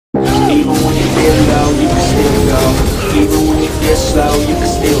Even when you feel low, you can still go. Even when you feel slow, you can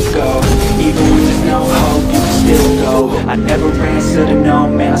still go. Even when there's no hope, you can still go. I never answer to no,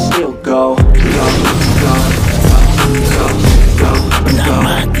 man, I still go. Go, go, go, go, go,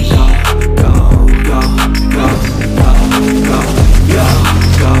 Mati. go, go, go, go, go, go,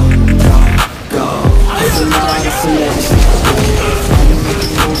 go, go, go. There's a lot of celebrities. I'm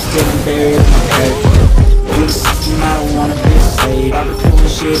making moves till I'm buried in my grave. Through the system, I don't wanna be a slave. I've been doing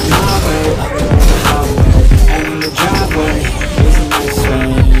shit my way, up on the highway, and in the driveway is a nice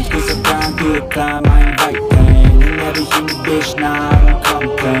range. 'Cause I grind through the climb, I invite pain. And every human bitch, nah, I don't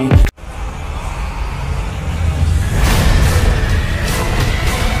complain.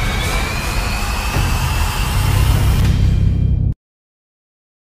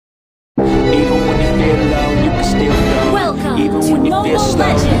 Even when you feel low, you can still go. Welcome Even to when you feel Mobile slow,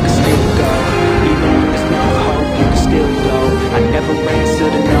 you can still go. Even when there's no hope, you can still go. I never answer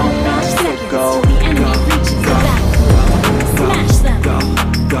to no, man, I still go. The enemy reaches the battlefield. Smash them. Go,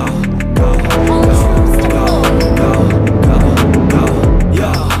 go, go, All troops deployed. go, go, go,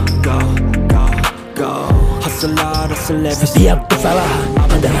 yo, go, go, go. Hustle hard, hustle every Setiap kesalahan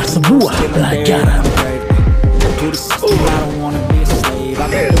adalah sebuah pelajaran. To the system, I don't wanna be a slave. I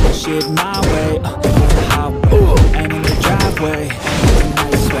can do shit my way, on the highway, and in the driveway. It's a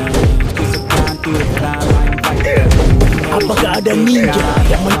nice range, 'cause I grind through the climb, I invite them. Apakah ada ninja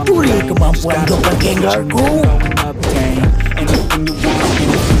yang mencuri kemampuan doppelganger genggarku? Anything you want,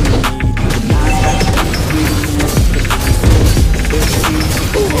 anything you need. Eyes back to ingredients.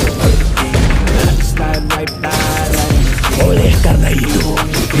 Slide right by, like Oleh karena itu,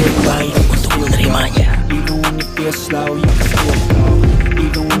 lebih baik untuk menerimanya. even when you feel slow, you can still go.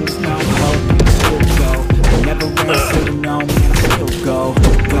 Even when there's no hope, you can still go. I never answer to no, man, I still go.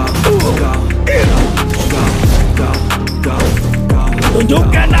 Go, go, go, go, go, go, go.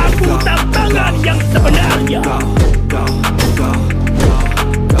 Tunjukkan aku tantangan yang sebenarnya. Go, go, go, go,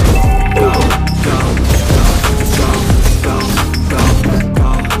 go, go, go, go, go, go, go,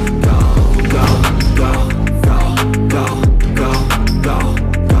 go, go, go, go, go, go,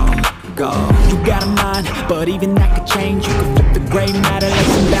 go, go. You got a mind, but even that could change. You can flip the gray matter like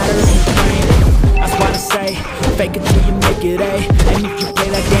some batter in your brain. That's why I say, fake it till you make it A. And if you play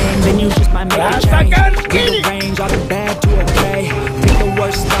that game, then you just might make a change. Rasakan Ini. Rearrange all the bad to okay. Take the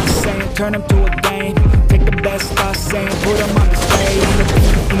worst thoughts saying, turn them to a game. Take the best thoughts saying, put them on display. On the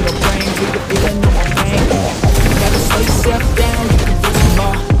beat in your brain till you're feeling no more pain. Never slow yourself down, you can do some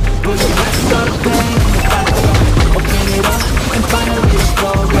more. Push past all the pain, you gotta go. Open it up and finally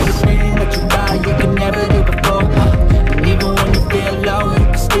explore everything that you thought you could never do before. And even when you feel low, you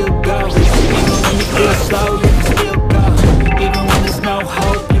can still go. Even when you feel slow, you can still go. Even when there's no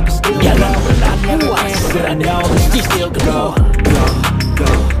hope, you can still go. Jangan pernah I never puas answer, I berada know, di you posisi still kedua. go. Go,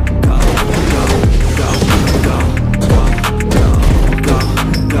 go, go, go, go, go, go, go, go,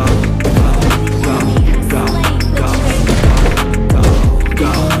 go, go, go, go,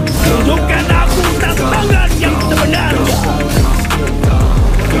 go. Tunjukkan aku tantangan yang sebenarnya.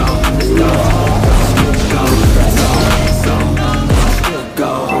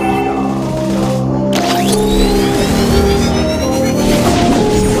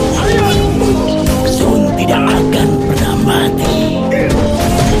 Sun tidak akan pernah mati.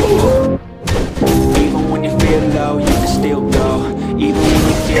 Even when you feel low, you can still go. Even when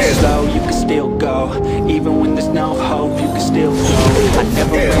you feel slow, you can still go. Even when there's no hope, you can still go. I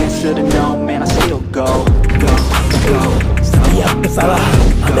never answer to no, man, I still go. Go, go, Setiap kesalahan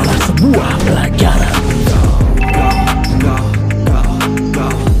adalah sebuah pelajaran. go, go, go, go,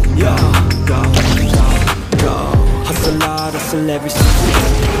 yo, go, go, go. Hustle hard, hustle every single day.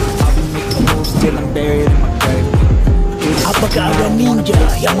 I'll be making moves till I'm buried in my grave. Apakah ada ninja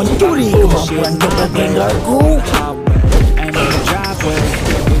yang mencuri kemampuan doppelgangerku? And in the driveway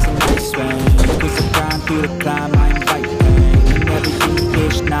is a nice range. 'Cause I grind through the climb, I invite pain. And every human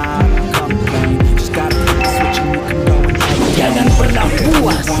bitch, nah, I don't complain. Just gotta flip the switch and you can go and take. Jangan pernah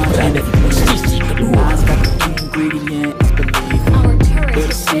puas berada di posisi kedua. Eyes got the key ingredient, is belief. Our turret Build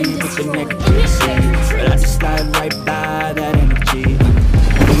a has been scene with the destroyed. negativity, but I just slide right by that energy.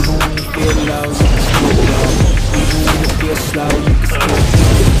 Even when you feel low, you can still go. Even when you feel slow, you can still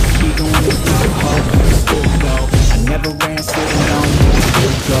go. Even when you feel hope, you can still go. I never answer to no, you can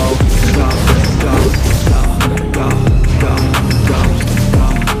still go. Go, go, go, go, go, go, go,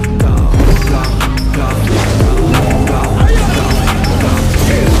 go, go, go, go, go, go,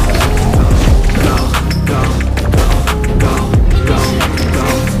 go.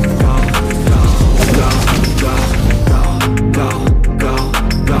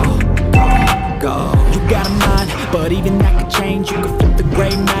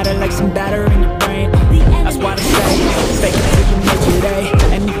 matter like some batter in your brain. That's why they say, fake it till you make it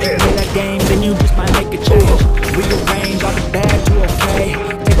A. And if you play that game, then you just might make a change. Rearrange all the bad to okay.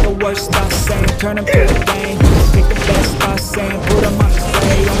 Take the worst thoughts saying, turn them to a game. Take the best thoughts saying, put them on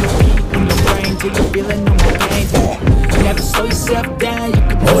display. On repeat in your brain till you're feeling no more pain. Never slow yourself down, you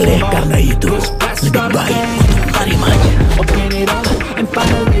can push Oleh more. karena itu, Push past lebih all the baik pain. menerimanya. Open it up and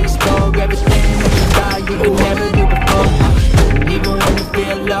finally explore everything that you thought you could never do before. Even when you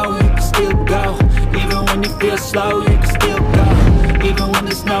feel low, you can still go. Even when you feel slow, you can still go. Even when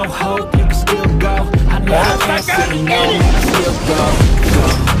there's no hope, you can still go. I know I can't say no, I still go. Go,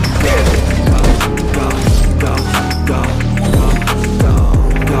 go, go, go, go, go, go,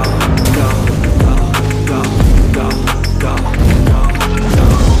 go, go, go, go, go, go,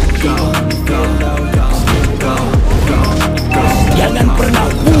 go, go. Jangan pernah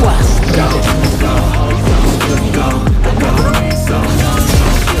puas.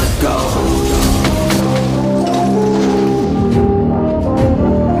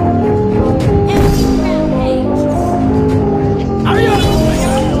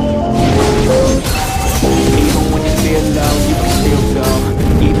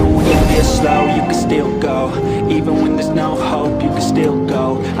 Slow, you can still go. Even when there's no hope, you can still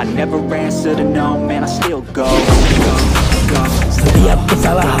go. I never answer to no, man, I still go. Go, go. Setiap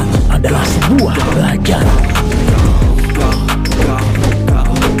kesalahan adalah sebuah pelajaran. Go, go, go,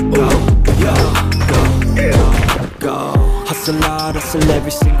 go, go, go, go. Hustle hard, hustle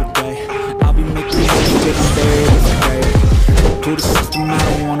every single day. I'll be making money till I'm buried in the grave. To the system, I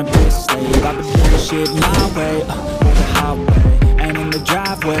don't wanna be a slave. I've been doing shit my way, on the highway. And in the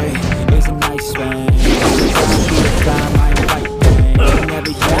driveway is a nice range.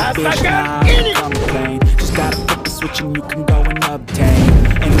 Rasakan ini. Just gotta flip the switch and you can go and obtain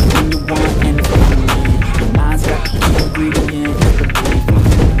anything you want, anything you need. Your mind's got the key ingredient, belief.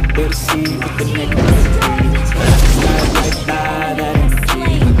 Build a seed with the negativity. Start right by that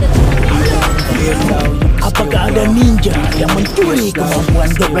energy. Feel low, you can still Apakah ada go. ninja yang mencuri kemampuan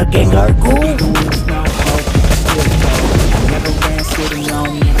doppelgangerku? Even when there's no hope, you can still go. I never ran sitting on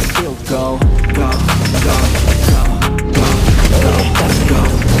me, I still go. Go, go, go, go, go,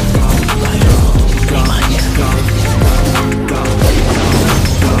 go, Ayo, terimanya. go, go,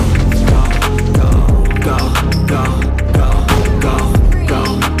 go, go, go, go, go, go,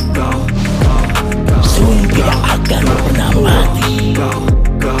 go, go. Sun tidak akan pernah mati. Go,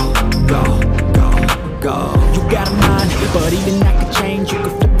 go, go, go, go. You got a mind, but even that can change. You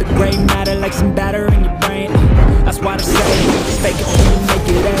can flip the gray matter like some batter in your brain. That's why they say, fake it till you make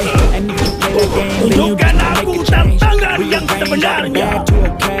it A. And if you play that game, then you Tunjukkan just aku make a change. tantangan yang Rearrange all the sebenarnya. bad to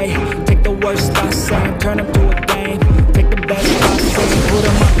okay. Take the worst thoughts saying, turn them to a game. Take the best thoughts saying, put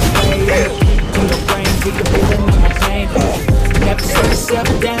them on display. To your brain till you're feeling no more pain. Never slow yourself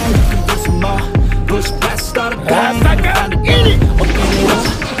down, you can do some more. Push past all the pain. Rasakan ini. Open it up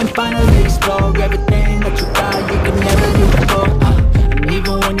and finally explore everything that you thought you could never do before. And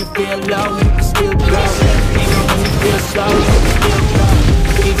even when you feel low, you can still go. Even when you feel slow, you can still go.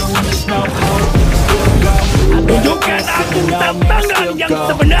 Even when there's no hope, you can still go. Tunjukkan aku tantangan yang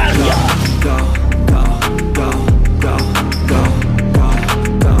sebenarnya. Go, go, go, go, go, go,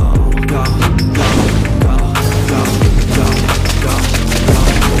 go, go, go, go, go, go,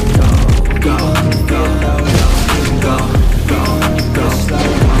 go, go, go, go, go, go, slow,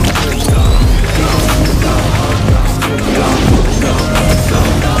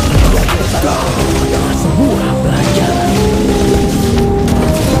 go, Sebuah pelajaran.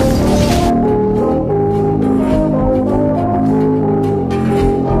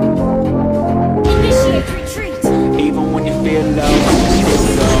 Initiate retreat. even when you feel low, you can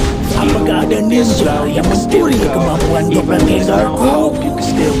still go. Apakah ada ninja yang mencuri kemampuan doppelgangerku? You can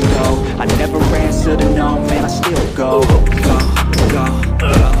still go. I never answer to no, man, I still go. Go, go,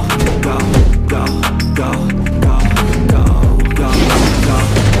 go, go, go, go, go, go, go,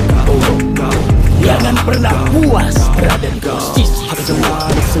 go, go. Jangan pernah puas berada di posisi Hustle kedua.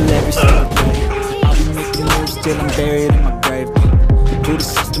 hard, hustle every single day. I'll be making moves till I'm buried in my grave. To the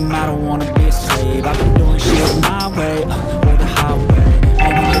system, I don't wanna be a slave. I've been doing shit my way, or the highway.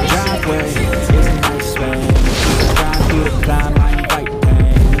 And in the driveway is a nice range. Grind through the climb, I ain't right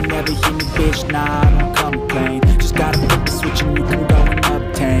pain. You never hear me, bitch, nah, I don't complain. Just gotta flip the switch and you can go and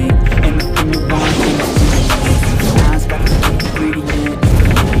obtain anything you want, anything you need. Mind's got the key ingredient,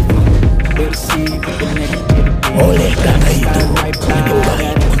 build a seed with the negativity. Oleh karena itu, lebih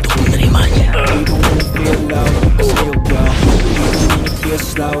baik untuk menerimanya. Even when you feel low, you can still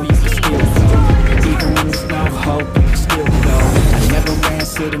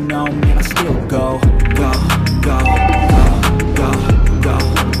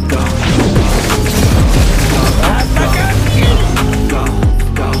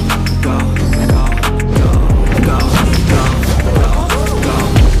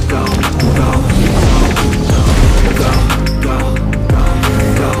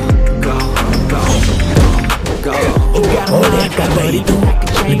itu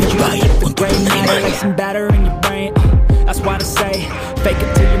lebih baik untuk menerimanya. That's why I say, fake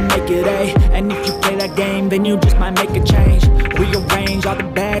it till you make it A. And if you play that game, then you just might make a change. Rearrange all the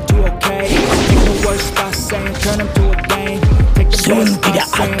bad to okay. Take the worst thoughts saying, turn them to a game. Take the Sun best tidak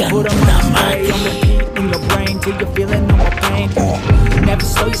thoughts saying, akan put them pernah on mati. display. On repeat in your brain till you're feeling no more pain. Never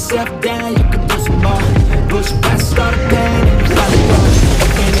slow yourself down, you can do some more. Push past all the pain and you find the road.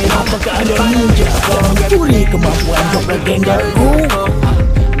 Apakah ada ninja yang mencuri kemampuan job legendarku?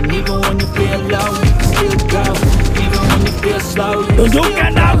 And even when you feel low, you can still go. Even when you feel slow, you can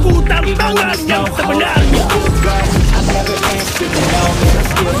Tunjukkan still aku go. tantangan yang sebenarnya. I never answered no, man, I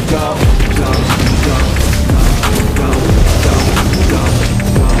still go. Go, go, go, go, go, go, go,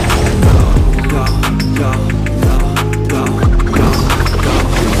 go, go, go, go, go, go, go, go,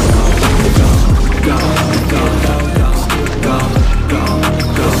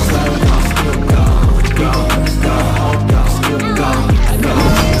 slow, still go, go, go, go, still go, go, so still go.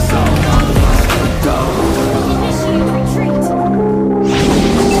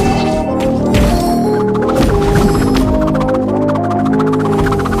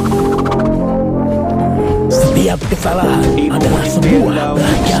 Setiap kesalahan adalah sebuah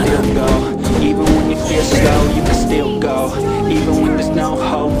pelajaran. Even when you feel slow, you can still go. Even when there's no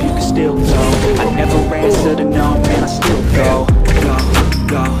hope, you can still go. I never answer to no, man, I still go. Go,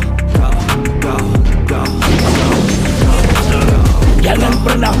 go, go, go, go, go. Jangan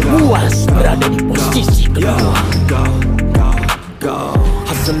pernah puas berada di posisi kedua. Go, go, go.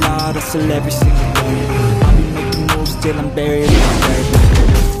 Hustle hard, hustle every single day. I'll be making moves till I'm buried in my grave.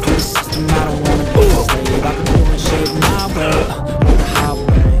 To the system, I don't wanna be a slave. I've been doing shit my way, on the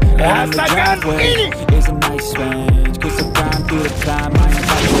highway. On the Rasakan driveway ini. is a nice range. Cause I grind through the climb, I ain't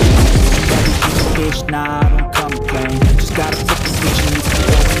got no everything's a bitch, nah, I don't complain. Just gotta flip the switch and you can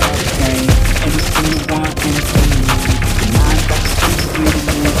go and everything. Anything you want, anything you need. Your mind's got the streets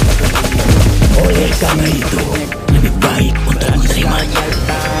breathing in. Oleh karena itu, lebih baik untuk menerimanya.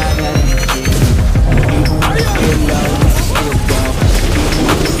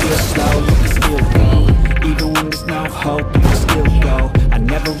 Even when there's no hope, you can still go. I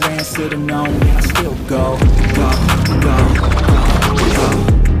never answer to no, man, I still go. Go, go, go,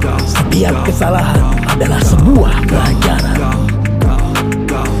 go. Setiap kesalahan adalah sebuah pelajaran. Go, go,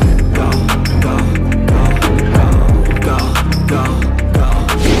 go, go, go, go, go, go,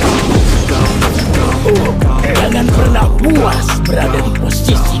 go, go. Jangan pernah puas berada di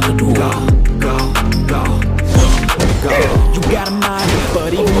posisi kedua. Go, go, go. You got a mind,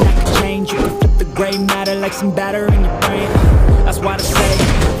 but even that can change. You can flip the gray matter like some batter in your brain. That's why I say,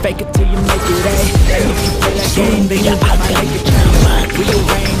 fake it till you make it A. And if you play that game, then you might make a change.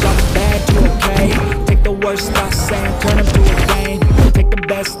 Rearrange all the bad to okay. Take the worst thoughts saying, turn them to a game. Take the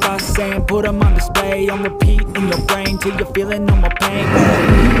best thoughts saying, put them on display. On repeat in your brain till you're feeling no more pain.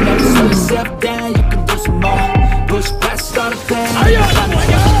 Never slow yourself down, you can do some more. Push past all the pain. Ayo Semua.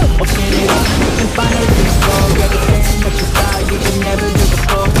 Open it up and find a explore everything that you thought you could never do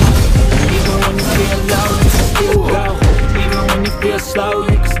before. Even when you feel low, you can still go. Even when you feel slow,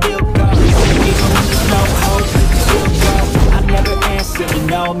 you can still go. Even when there's no hope, you can still go. I never answer to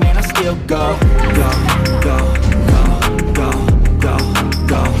no, man, I still go. Go, go, go, go, go,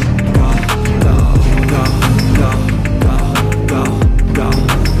 go, go, go, go, go, go, go,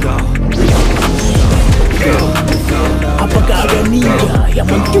 go, go. Apakah ada ninja yang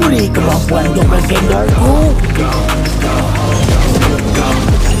mencuri kemampuan job legendarku?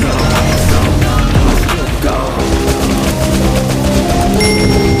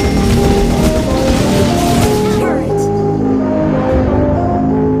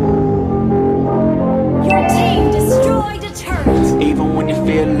 Your team destroyed a turret. Even when you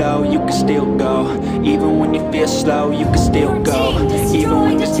feel low, you can still go. Even when you feel slow, you can still go. Even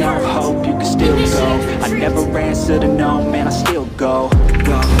when there's no hope, you can still go. I never answer to no, man, I still go.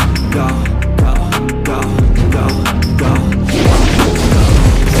 Go, go, go, go, go, go.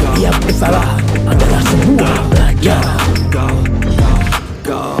 Setiap kesalahan adalah sebuah pelajaran. Go, go,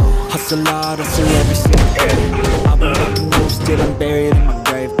 go. Hustle hard, hustle every single day. I've been making moves till I'm buried in my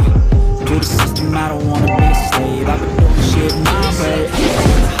grave. To the system, I don't wanna be a slave. I've been doing shit my way,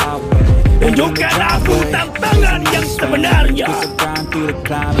 on the highway. Tunjukkan aku tantangan yang sebenarnya. Cause I grind through the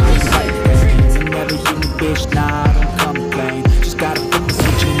climb, it's like pain. And never hear me, bitch, nah, I don't complain. Just gotta flip the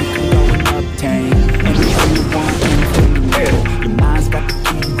switch and you can go and obtain anything you want, anything you need. Your mind's got the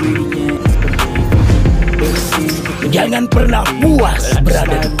key ingredients, believe. Jangan pernah puas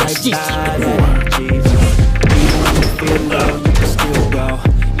berada di posisi kedua. Even when you feel low, you can still go.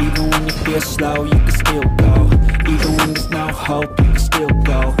 Even when you feel slow, you can still go. Even when there's no hope, you can still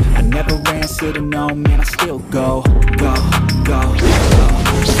go. I never answer to no, man, I still go. Go, go, go,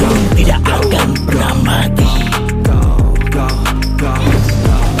 go. Tidak akan pernah mati. Go, go, go,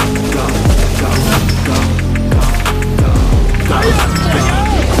 go, go, go, go, go, go,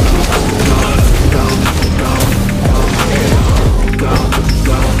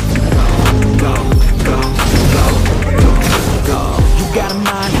 go. You got a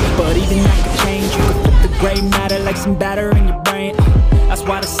mind, but even that could change. You could flip the gray matter like some batter in your brain. That's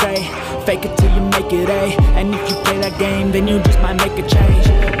why I say, fake it till you make it A. And if you play that game, then you just might make a change.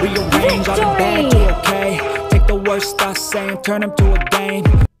 Rearrange all the bad to okay. Take the worst thoughts saying, turn them to a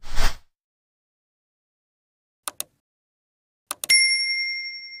game.